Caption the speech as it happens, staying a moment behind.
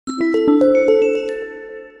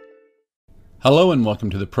Hello and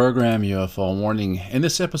welcome to the program UFO Warning. In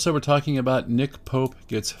this episode, we're talking about Nick Pope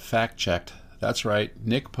gets fact-checked. That's right,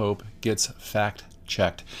 Nick Pope gets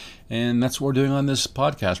fact-checked. And that's what we're doing on this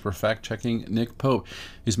podcast. We're fact-checking Nick Pope.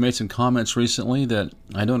 He's made some comments recently that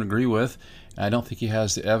I don't agree with. I don't think he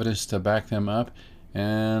has the evidence to back them up.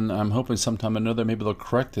 And I'm hoping sometime or another maybe they'll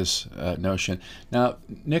correct this notion. Now,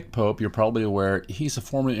 Nick Pope, you're probably aware, he's a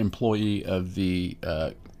former employee of the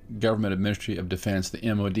Government Ministry of Defense,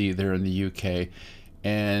 the MOD, there in the UK,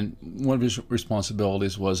 and one of his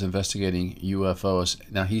responsibilities was investigating UFOs.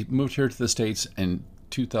 Now, he moved here to the States in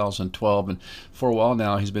 2012, and for a while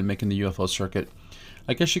now he's been making the UFO circuit.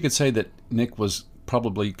 I guess you could say that Nick was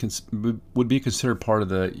probably would be considered part of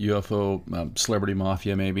the UFO celebrity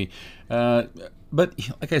mafia, maybe. But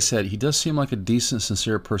like I said, he does seem like a decent,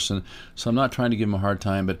 sincere person, so I'm not trying to give him a hard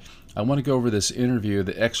time, but I want to go over this interview,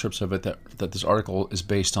 the excerpts of it that this article is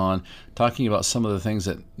based on, talking about some of the things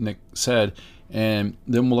that Nick said, and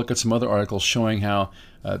then we'll look at some other articles showing how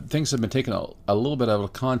things have been taken a little bit out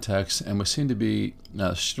of context, and we seem to be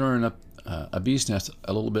stirring up a bee's nest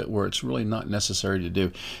a little bit where it's really not necessary to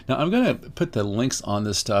do. Now, I'm going to put the links on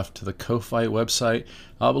this stuff to the Ko-Fi website.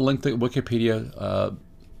 I'll link the Wikipedia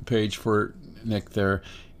page for Nick there,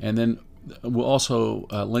 and then we'll also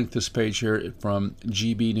link this page here from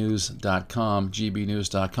gbnews.com,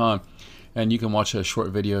 and you can watch a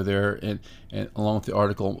short video there, and along with the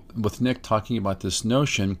article with Nick talking about this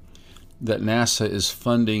notion that NASA is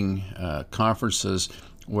funding conferences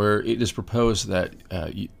where it is proposed that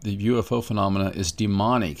the UFO phenomena is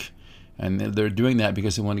demonic, and they're doing that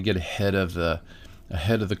because they want to get ahead of the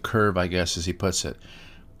curve, I guess, as he puts it.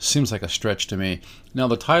 Seems like a stretch to me. Now,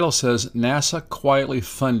 the title says, NASA quietly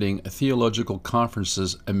funding theological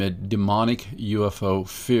conferences amid demonic UFO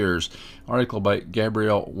fears. Article by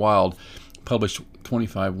Gabrielle Wild, published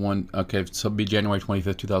 25/1. Okay, so it'll be January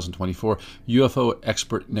 25th, 2024. UFO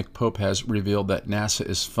expert Nick Pope has revealed that NASA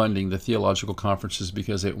is funding the theological conferences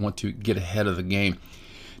because they want to get ahead of the game.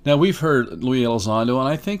 Now, we've heard Louis Elizondo, and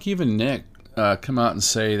I think even Nick, come out and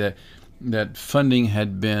say that funding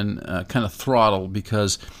had been kind of throttled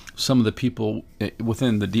because some of the people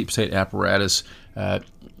within the deep state apparatus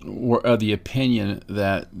were of the opinion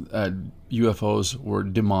that UFOs were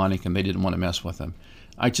demonic and they didn't want to mess with them.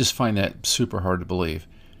 I just find that super hard to believe.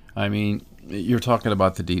 I mean, you're talking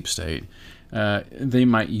about the deep state. They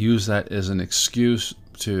might use that as an excuse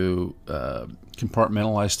to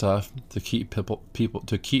compartmentalize stuff, to keep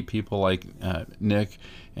people like Nick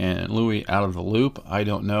and Louis out of the loop. I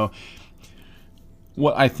don't know.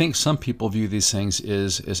 What I think some people view these things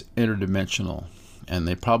is interdimensional, and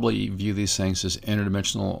they probably view these things as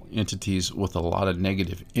interdimensional entities with a lot of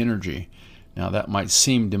negative energy. Now, that might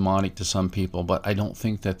seem demonic to some people, but I don't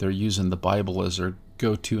think that they're using the Bible as their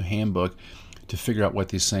go-to handbook to figure out what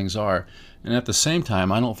these things are. And at the same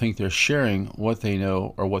time, I don't think they're sharing what they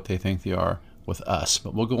know or what they think they are with us.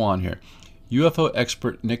 But we'll go on here. UFO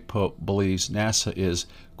expert Nick Pope believes NASA is,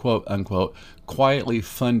 quote unquote, quietly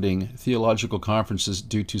funding theological conferences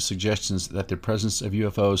due to suggestions that the presence of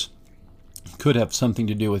UFOs could have something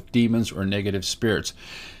to do with demons or negative spirits.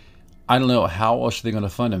 I don't know, how else are they going to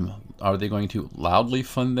fund them? Are they going to loudly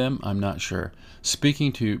fund them? I'm not sure.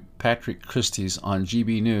 Speaking to Patrick Christys on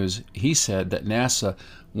GB News, he said that NASA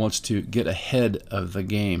wants to get ahead of the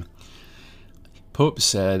game. Pope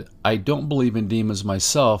said, I don't believe in demons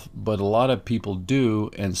myself, but a lot of people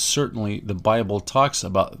do, and certainly the Bible talks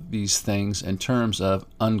about these things in terms of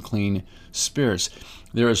unclean spirits.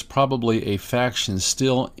 There is probably a faction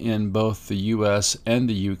still in both the US and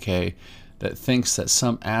the UK that thinks that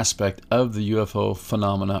some aspect of the UFO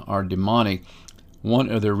phenomena are demonic. One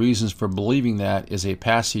of the reasons for believing that is a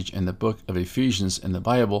passage in the book of Ephesians in the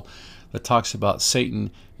Bible that talks about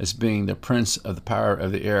Satan as being the prince of the power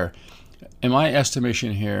of the air. In my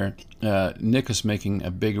estimation here, Nick is making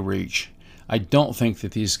a big reach. I don't think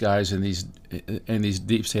that these guys in these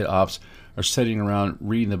deep state ops are sitting around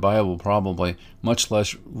reading the Bible, probably, much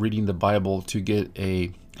less reading the Bible to get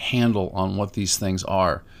a handle on what these things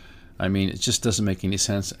are. I mean, it just doesn't make any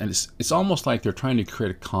sense, and it's almost like they're trying to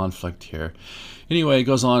create a conflict here. Anyway, it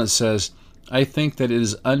goes on, it says, I think that it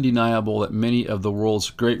is undeniable that many of the world's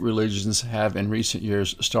great religions have in recent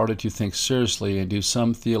years started to think seriously and do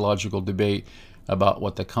some theological debate about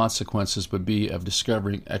what the consequences would be of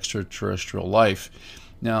discovering extraterrestrial life.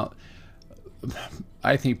 Now,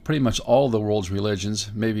 I think pretty much all the world's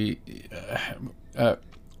religions maybe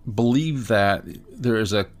believe that there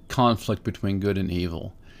is a conflict between good and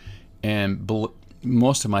evil. And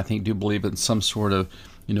most of them, I think, do believe in some sort of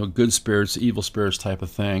good spirits, evil spirits type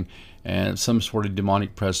of thing, and some sort of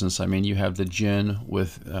demonic presence. I mean, you have the jinn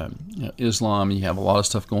with Islam, you have a lot of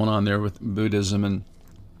stuff going on there with Buddhism and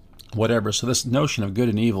whatever. So this notion of good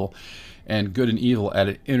and evil at an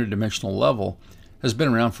interdimensional level has been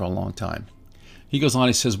around for a long time. He goes on,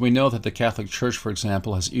 he says, we know that the Catholic Church, for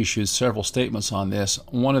example, has issued several statements on this.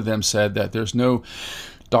 One of them said that there's no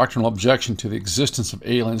doctrinal objection to the existence of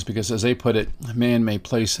aliens because, as they put it, man may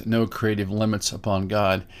place no creative limits upon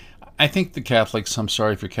God. I think the Catholics, I'm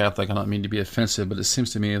sorry if you're Catholic, I don't mean to be offensive, but it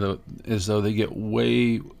seems to me as though they get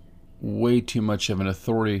way, way too much of an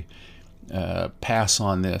authority pass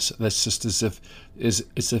on this. That's just as if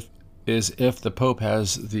the Pope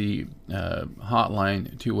has the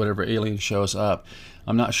hotline to whatever alien shows up.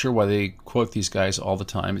 I'm not sure why they quote these guys all the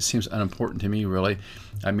time. It seems unimportant to me, really.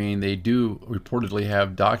 I mean, they do reportedly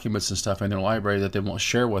have documents and stuff in their library that they won't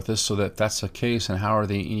share with us, so that's the case, and how are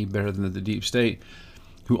they any better than the deep state,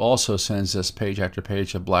 who also sends us page after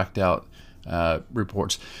page of blacked out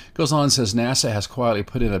reports. Goes on and says NASA has quietly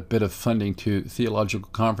put in a bit of funding to theological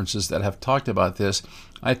conferences that have talked about this.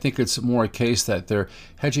 I think it's more a case that they're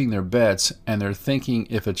hedging their bets, and they're thinking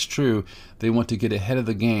if it's true, they want to get ahead of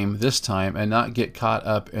the game this time and not get caught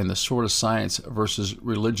up in the sort of science versus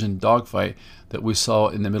religion dogfight that we saw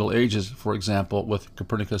in the Middle Ages, for example, with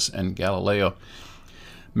Copernicus and Galileo.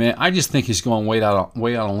 Man, I just think he's going way out on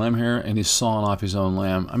a limb here, and he's sawing off his own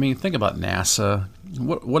limb. I mean, think about NASA.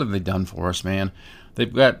 What have they done for us, man? They've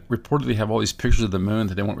reportedly have all these pictures of the moon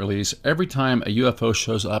that they won't release. Every time a UFO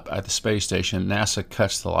shows up at the space station, NASA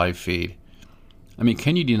cuts the live feed. I mean,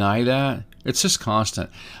 can you deny that? It's just constant.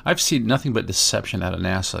 I've seen nothing but deception out of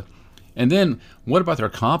NASA. And then, what about their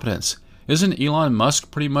competence? Isn't Elon Musk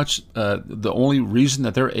pretty much the only reason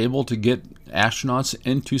that they're able to get astronauts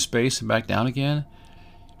into space and back down again?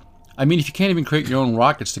 I mean, if you can't even create your own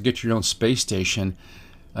rockets to get to your own space station,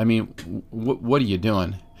 I mean, what are you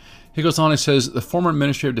doing? He goes on and says, the former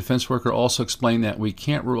Ministry of Defense worker also explained that we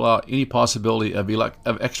can't rule out any possibility of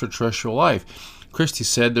extraterrestrial life. Christie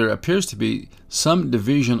said there appears to be some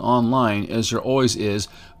division online, as there always is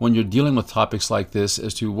when you're dealing with topics like this,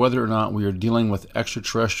 as to whether or not we are dealing with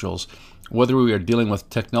extraterrestrials, whether we are dealing with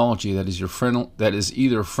technology that is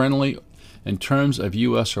either friendly in terms of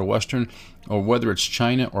U.S. or Western, or whether it's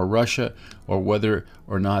China or Russia, or whether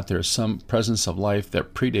or not there's some presence of life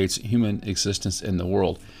that predates human existence in the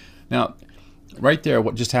world. Now, right there,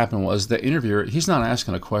 what just happened was the interviewer, he's not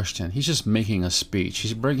asking a question. He's just making a speech.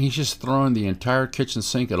 He's just throwing the entire kitchen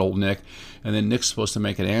sink at old Nick, and then Nick's supposed to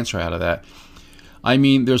make an answer out of that. I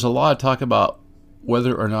mean, there's a lot of talk about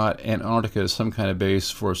whether or not Antarctica is some kind of base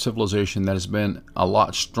for a civilization that has been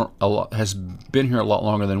has been here a lot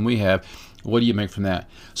longer than we have. What do you make from that?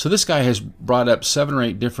 So this guy has brought up 7 or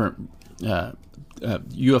 8 different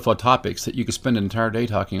UFO topics that you could spend an entire day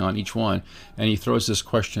talking on each one, and he throws this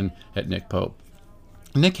question at Nick Pope.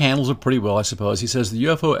 Nick handles it pretty well, I suppose. He says the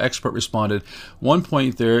UFO expert responded, one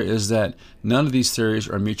point there is that none of these theories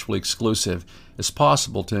are mutually exclusive. It's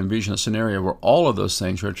possible to envision a scenario where all of those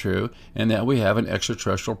things are true and that we have an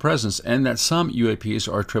extraterrestrial presence, and that some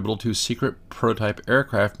UAPs are attributable to secret prototype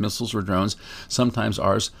aircraft, missiles, or drones, sometimes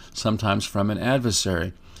ours, sometimes from an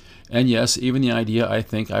adversary. And yes, even the idea, I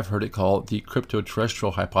think I've heard it called the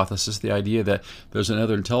crypto-terrestrial hypothesis, the idea that there's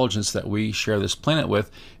another intelligence that we share this planet with,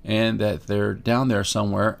 and that they're down there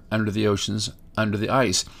somewhere under the oceans, under the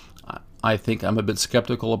ice. I think I'm a bit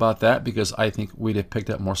skeptical about that, because I think we'd have picked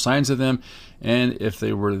up more signs of them, and if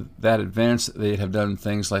they were that advanced, they'd have done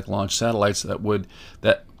things like launch satellites that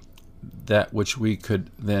which we could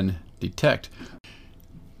then detect.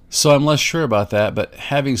 So I'm less sure about that, but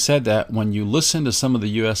having said that, when you listen to some of the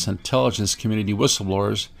U.S. intelligence community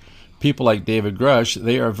whistleblowers, people like David Grush,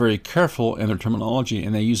 they are very careful in their terminology,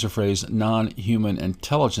 and they use the phrase non-human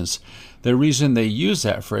intelligence. The reason they use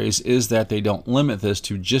that phrase is that they don't limit this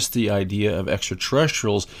to just the idea of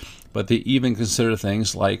extraterrestrials, but they even consider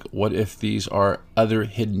things like, what if these are other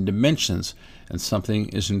hidden dimensions, and something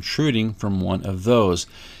is intruding from one of those?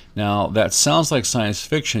 Now, that sounds like science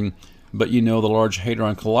fiction, but the Large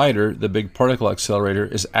Hadron Collider, the big particle accelerator,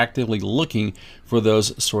 is actively looking for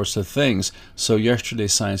those sorts of things. So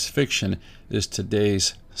yesterday's science fiction is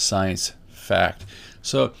today's science fact.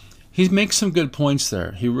 So he makes some good points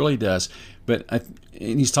there. He really does. But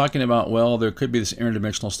and he's talking about, well, there could be this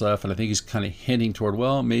interdimensional stuff, and I think he's kind of hinting toward,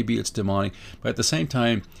 well, maybe it's demonic. But at the same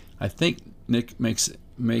time, I think Nick makes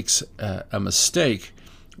a mistake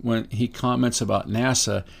when he comments about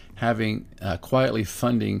NASA having quietly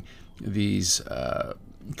funding these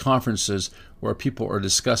conferences where people are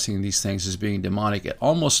discussing these things as being demonic. It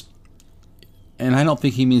almost and I don't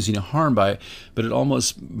think he means any harm by it, but it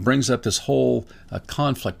almost brings up this whole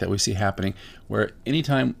conflict that we see happening, where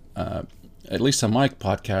anytime, at least on my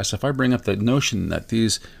podcast, if I bring up the notion that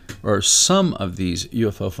these or some of these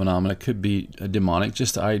UFO phenomena could be demonic,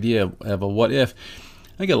 just the idea of a what if,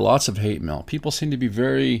 I get lots of hate mail. People seem to be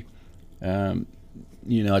very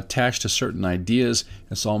attached to certain ideas.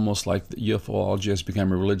 It's almost like UFOlogy has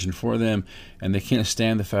become a religion for them, and they can't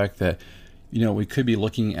stand the fact that we could be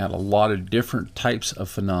looking at a lot of different types of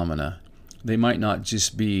phenomena. They might not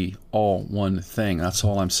just be all one thing. That's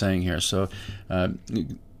all I'm saying here. So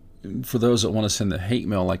for those that want to send the hate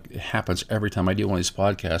mail, like it happens every time I do one of these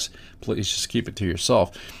podcasts, please just keep it to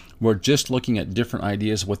yourself. We're just looking at different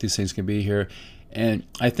ideas of what these things can be here, and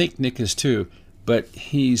I think Nick is too, but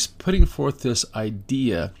he's putting forth this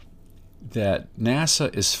idea that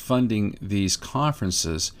NASA is funding these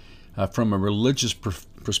conferences from a religious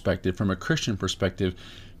perspective, from a Christian perspective,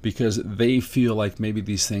 because they feel like maybe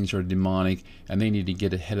these things are demonic and they need to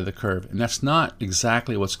get ahead of the curve. And that's not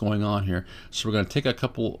exactly what's going on here. So we're going to take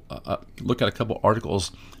look at a couple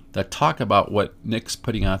articles that talk about what Nick's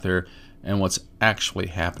putting out there and what's actually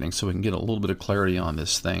happening, so we can get a little bit of clarity on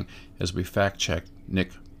this thing as we fact check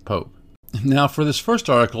Nick Pope. Now, for this first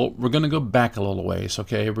article, we're going to go back a little ways,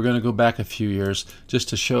 okay? We're going to go back a few years just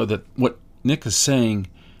to show that what Nick is saying,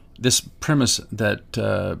 this premise that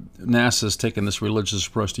NASA has taken this religious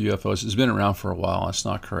approach to UFOs, has been around for a while. That's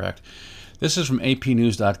not correct. This is from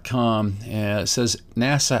apnews.com. It says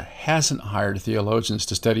NASA hasn't hired theologians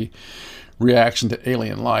to study reaction to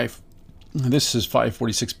alien life. This is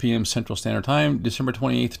 5:46 p.m. Central Standard Time, December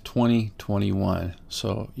 28th, 2021.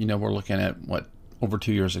 So, we're looking at, over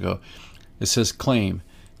 2 years ago. It says, claim,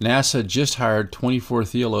 NASA just hired 24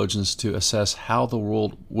 theologians to assess how the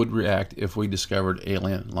world would react if we discovered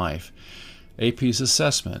alien life. AP's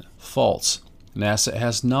assessment, false. NASA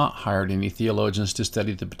has not hired any theologians to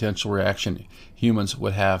study the potential reaction humans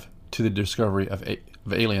would have to the discovery of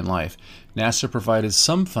alien life. NASA provided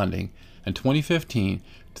some funding in 2015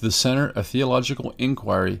 to the Center of Theological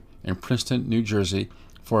Inquiry in Princeton, New Jersey,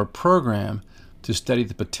 for a program to study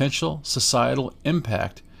the potential societal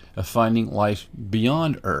impact of finding life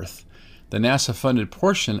beyond Earth. The NASA-funded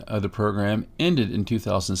portion of the program ended in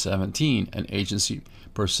 2017, an agency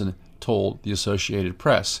person told the Associated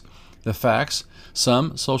Press. The facts: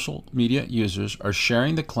 some social media users are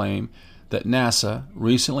sharing the claim that NASA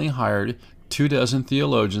recently hired 24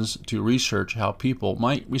 theologians to research how people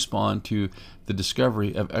might respond to the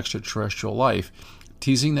discovery of extraterrestrial life,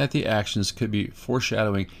 teasing that the actions could be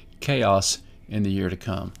foreshadowing chaos in the year to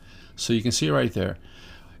come. So you can see right there.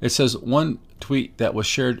 It says one tweet that was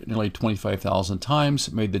shared nearly 25,000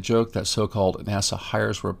 times made the joke that so-called NASA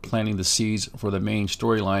hires were planting the seeds for the main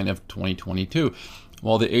storyline of 2022.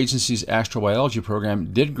 While the agency's astrobiology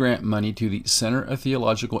program did grant money to the Center of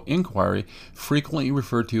Theological Inquiry, frequently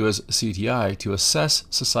referred to as CTI, to assess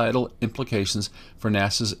societal implications for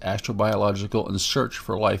NASA's astrobiological and search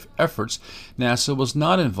for life efforts, NASA was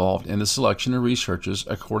not involved in the selection of researchers,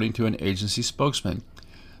 according to an agency spokesman.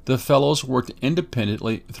 The fellows worked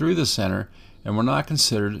independently through the center and were not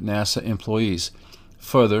considered NASA employees.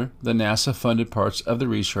 Further, the NASA-funded parts of the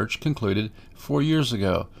research concluded 4 years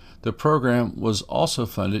ago. The program was also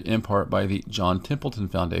funded in part by the John Templeton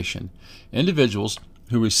Foundation. Individuals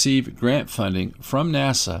who receive grant funding from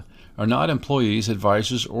NASA are not employees,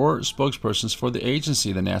 advisors, or spokespersons for the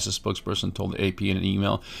agency, the NASA spokesperson told the AP in an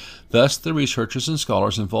email. Thus, the researchers and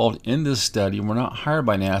scholars involved in this study were not hired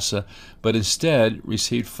by NASA, but instead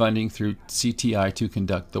received funding through CTI to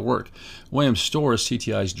conduct the work. William Storrs,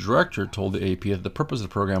 CTI's director, told the AP that the purpose of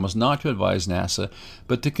the program was not to advise NASA,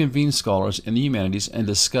 but to convene scholars in the humanities and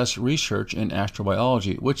discuss research in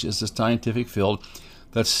astrobiology, which is the scientific field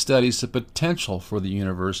that studies the potential for the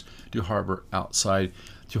universe to harbor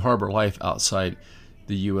life outside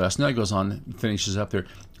the U.S. Now it goes on and finishes up there.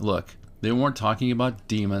 Look, they weren't talking about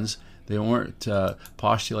demons. They weren't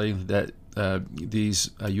postulating that these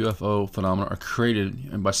UFO phenomena are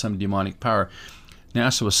created by some demonic power.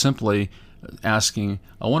 NASA was simply asking,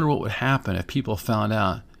 I wonder what would happen if people found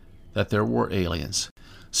out that there were aliens.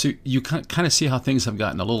 So you kind of see how things have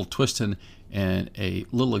gotten a little twisted and a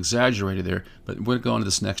little exaggerated there, but we're going to go into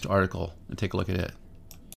this next article and take a look at it.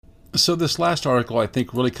 So this last article, I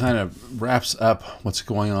think, really kind of wraps up what's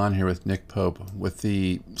going on here with Nick Pope, with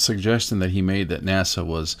the suggestion that he made that NASA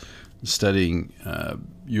was studying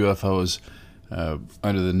UFOs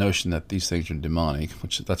under the notion that these things are demonic,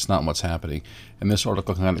 which that's not what's happening. And this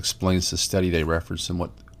article kind of explains the study they referenced and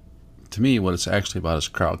what, to me, what it's actually about is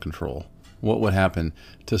crowd control. What would happen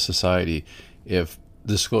to society if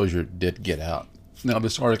disclosure did get out? Now,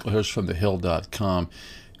 this article here is from thehill.com.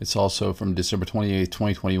 It's also from December 28,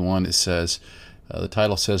 2021. It says, the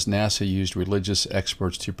title says, NASA used religious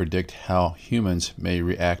experts to predict how humans may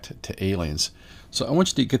react to aliens. So I want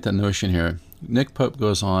you to get that notion here. Nick Pope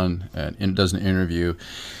goes on and does an interview,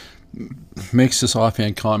 makes this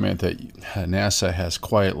offhand comment that NASA has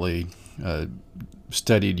quietly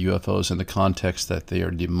studied UFOs in the context that they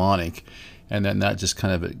are demonic, and then that just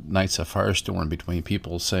kind of ignites a firestorm between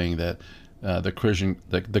people saying that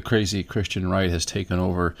the crazy Christian right has taken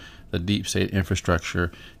over the deep state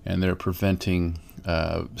infrastructure and they're preventing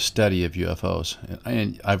study of UFOs.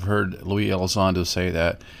 And I've heard Luis Elizondo say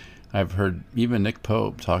that. I've heard even Nick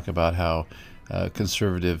Pope talk about how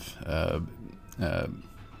conservative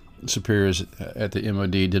superiors at the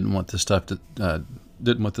MOD didn't want this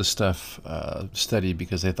stuff studied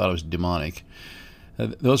because they thought it was demonic.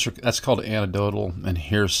 That's called anecdotal and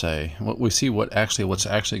hearsay. What we see, what's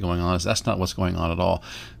actually going on is that's not what's going on at all.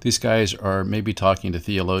 These guys are maybe talking to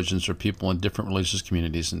theologians or people in different religious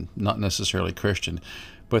communities, and not necessarily Christian,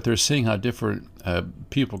 but they're seeing how different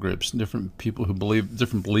people groups, different people who believe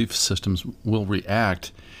different belief systems will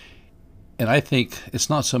react. And I think it's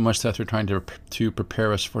not so much that they're trying to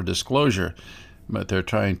prepare us for disclosure, but they're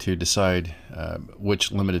trying to decide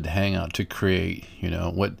which limited hangout to create.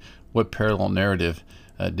 What parallel narrative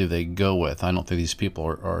do they go with? I don't think these people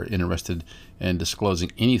are interested in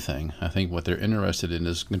disclosing anything. I think what they're interested in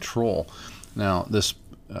is control. Now, this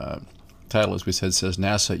title, as we said, says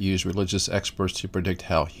NASA used religious experts to predict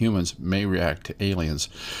how humans may react to aliens.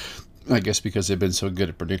 I guess because they've been so good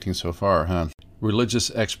at predicting so far, huh? Religious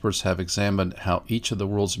experts have examined how each of the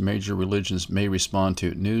world's major religions may respond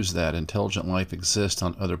to news that intelligent life exists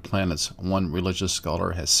on other planets, one religious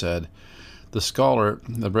scholar has said. The scholar,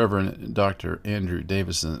 the Reverend Dr. Andrew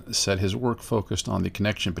Davison, said his work focused on the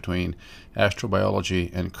connection between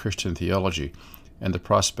astrobiology and Christian theology and the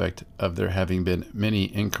prospect of there having been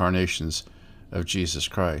many incarnations of Jesus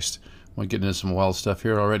Christ. We're getting into some wild stuff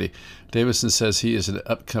here already. Davison says in an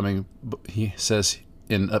upcoming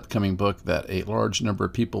book that a large number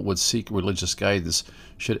of people would seek religious guidance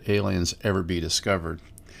should aliens ever be discovered.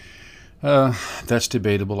 That's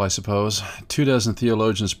debatable, I suppose. 24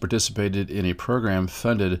 theologians participated in a program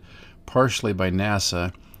funded partially by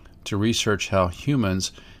NASA to research how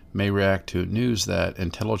humans may react to news that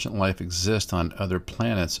intelligent life exists on other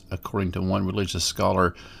planets, according to one religious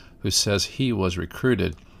scholar who says he was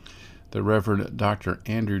recruited. The Reverend Dr.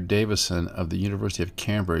 Andrew Davison of the University of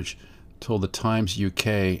Cambridge told the Times UK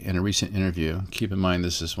in a recent interview, keep in mind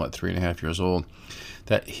this is 3.5 years old,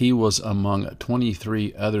 that he was among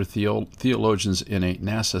 23 other theologians in a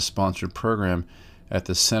NASA-sponsored program at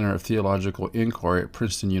the Center of Theological Inquiry at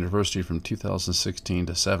Princeton University from 2016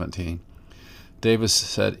 to 17. Davis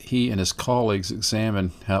said he and his colleagues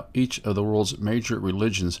examined how each of the world's major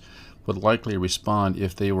religions would likely respond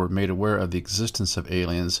if they were made aware of the existence of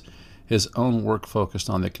aliens. His own work focused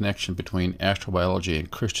on the connection between astrobiology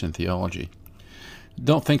and Christian theology.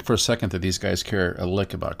 Don't think for a second that these guys care a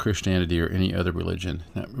lick about Christianity or any other religion.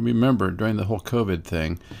 Now, remember, during the whole COVID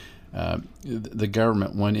thing, the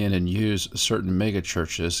government went in and used certain mega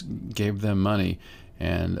churches, gave them money,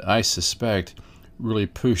 and I suspect really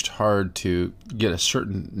pushed hard to get a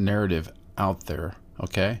certain narrative out there,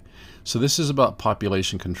 okay? So this is about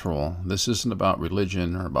population control. This isn't about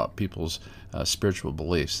religion or about people's spiritual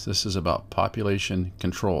beliefs. This is about population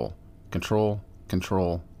control. Control,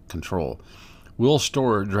 control, control. Will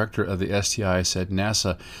Storer, director of the STI, said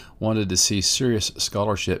NASA wanted to see serious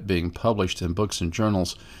scholarship being published in books and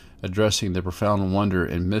journals addressing the profound wonder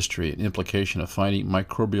and mystery and implication of finding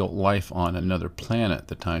microbial life on another planet,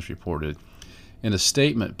 the Times reported. In a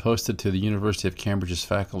statement posted to the University of Cambridge's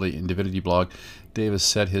Faculty and Divinity blog, Davis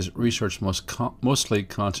said his research mostly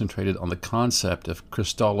concentrated on the concept of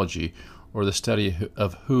Christology, or the study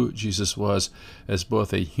of who Jesus was as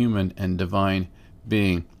both a human and divine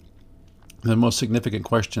being. The most significant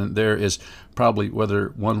question there is probably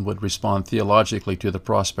whether one would respond theologically to the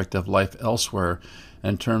prospect of life elsewhere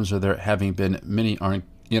in terms of there having been many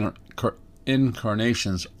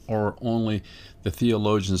incarnations, or only the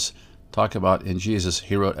theologians talk about in Jesus,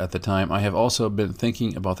 he wrote at the time. I have also been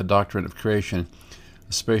thinking about the doctrine of creation,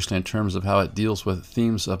 especially in terms of how it deals with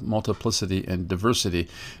themes of multiplicity and diversity.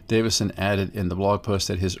 Davison added in the blog post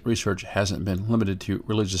that his research hasn't been limited to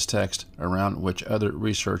religious text, around which other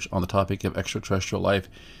research on the topic of extraterrestrial life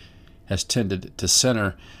has tended to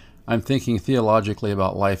center. I'm thinking theologically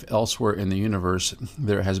about life elsewhere in the universe.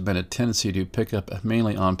 There has been a tendency to pick up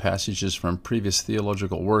mainly on passages from previous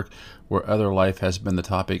theological work where other life has been the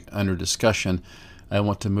topic under discussion. I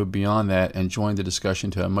want to move beyond that and join the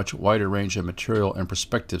discussion to a much wider range of material and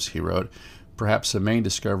perspectives, he wrote. Perhaps the main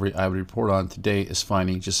discovery I would report on today is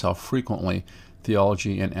finding just how frequently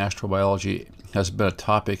theology and astrobiology has been a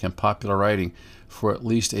topic in popular writing for at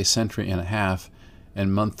least a century and a half,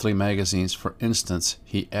 in monthly magazines, for instance,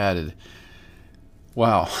 he added.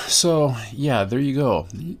 Wow. So, yeah, there you go.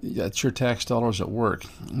 That's your tax dollars at work.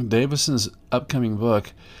 Davison's upcoming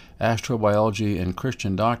book, Astrobiology and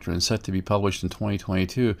Christian Doctrine, set to be published in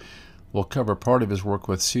 2022, will cover part of his work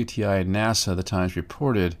with CTI and NASA, the Times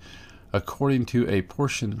reported. According to a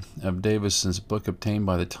portion of Davison's book obtained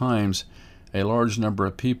by the Times, a large number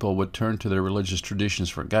of people would turn to their religious traditions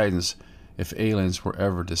for guidance if aliens were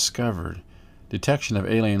ever discovered. Detection of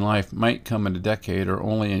alien life might come in a decade or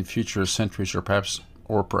only in future centuries,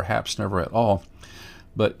 or perhaps never at all.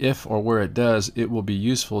 But if or where it does, it will be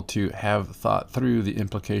useful to have thought through the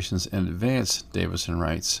implications in advance, Davison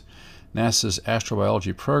writes. NASA's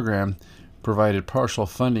astrobiology program provided partial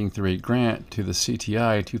funding through a grant to the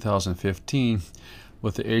CTI in 2015,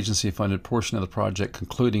 with the agency-funded portion of the project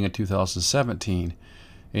concluding in 2017.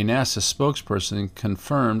 A NASA spokesperson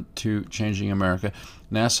confirmed to Changing America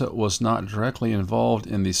NASA was not directly involved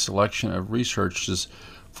in the selection of researchers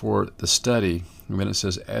for the study. And then it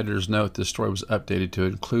says, editor's note, this story was updated to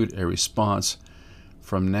include a response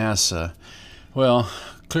from NASA. Well,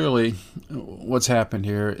 clearly what's happened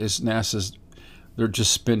here is they're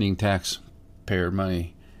just spending taxpayer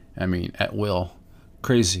money, at will.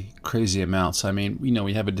 Crazy amounts.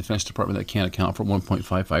 We have a Defense Department that can't account for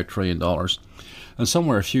 $1.55 trillion. And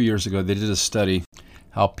somewhere a few years ago, they did a study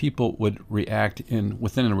how people would react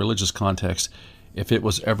within a religious context if it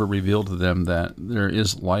was ever revealed to them that there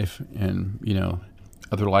is life and,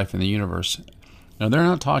 other life in the universe. Now, they're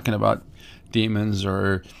not talking about demons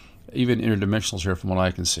or even interdimensionals here from what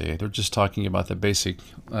I can see. They're just talking about the basic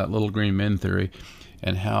little green men theory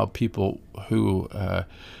and how people who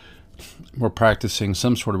were practicing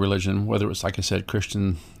some sort of religion, whether it's, like I said,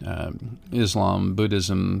 Christian, Islam,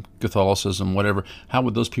 Buddhism, Catholicism, whatever, how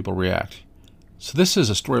would those people react? So this is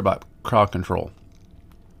a story about crowd control.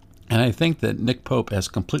 And I think that Nick Pope has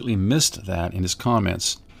completely missed that in his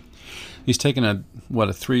comments. He's taken a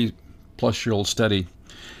 3-plus-year-old study,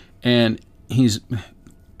 and he's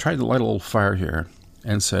tried to light a little fire here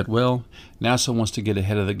and said, well, NASA wants to get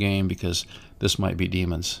ahead of the game because this might be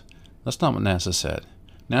demons. That's not what NASA said.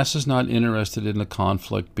 NASA's not interested in the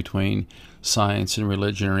conflict between science and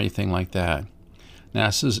religion or anything like that.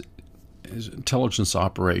 NASA's is an intelligence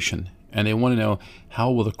operation, and they want to know how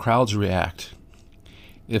will the crowds react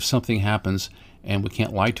if something happens and we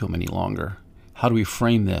can't lie to them any longer. How do we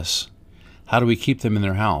frame this? How do we keep them in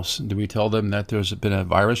their house? Do we tell them that there's been a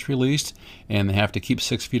virus released and they have to keep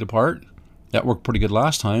 6 feet apart? That worked pretty good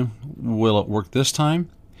last time. Will it work this time?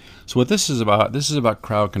 So what this is about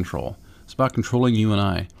crowd control. It's about controlling you and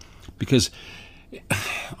I, because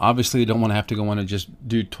obviously they don't want to have to go in and just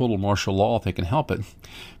do total martial law if they can help it,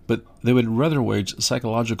 but they would rather wage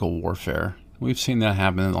psychological warfare. We've seen that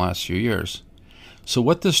happen in the last few years. So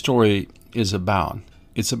what this story is about,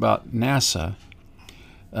 it's about NASA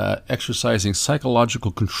exercising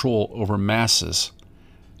psychological control over masses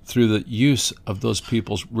through the use of those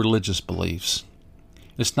people's religious beliefs.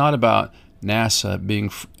 It's not about NASA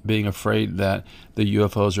being afraid that the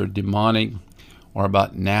UFOs are demonic, or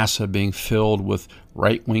about NASA being filled with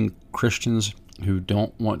right-wing Christians who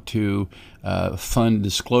don't want to fund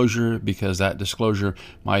disclosure because that disclosure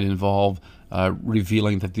might involve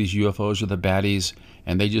revealing that these UFOs are the baddies,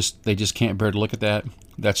 and they just can't bear to look at that.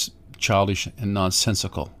 That's childish and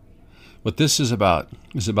nonsensical. What this is about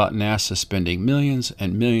NASA spending millions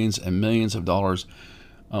and millions and millions of dollars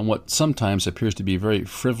on what sometimes appears to be very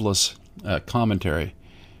frivolous commentary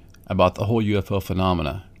about the whole UFO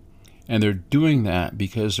phenomena. And they're doing that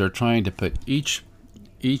because they're trying to put each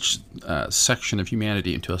section of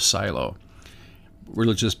humanity into a silo.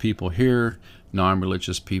 Religious people here,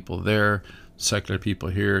 non-religious people there, secular people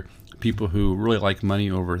here, people who really like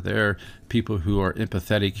money over there, people who are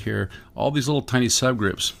empathetic here, all these little tiny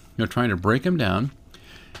subgroups. They're trying to break them down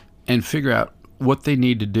and figure out what they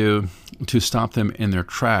need to do to stop them in their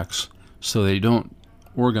tracks so they don't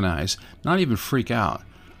organize, not even freak out,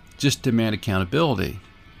 just demand accountability.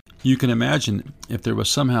 You can imagine if there was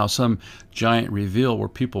somehow some giant reveal where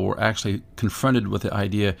people were actually confronted with the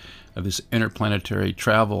idea of this interplanetary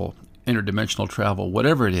travel, interdimensional travel,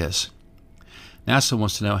 whatever it is. NASA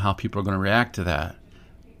wants to know how people are going to react to that,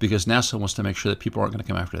 because NASA wants to make sure that people aren't going to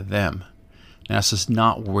come after them. NASA's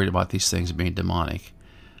not worried about these things being demonic.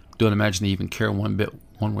 Don't imagine they even care one bit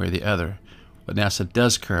one way or the other. What NASA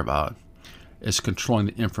does care about is controlling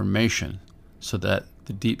the information so that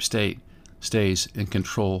the deep state stays in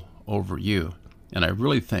control over you. And I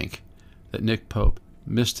really think that Nick Pope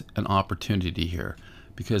missed an opportunity here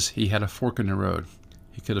because he had a fork in the road.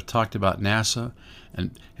 He could have talked about NASA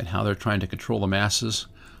and how they're trying to control the masses,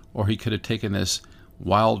 or he could have taken this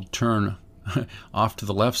wild turn off to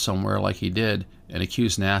the left somewhere like he did and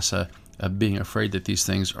accused NASA of being afraid that these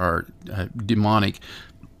things are demonic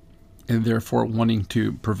and therefore wanting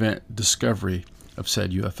to prevent discovery of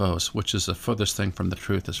said UFOs, which is the furthest thing from the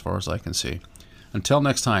truth as far as I can see. Until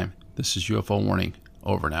next time, this is UFO Warning,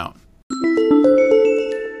 over and out.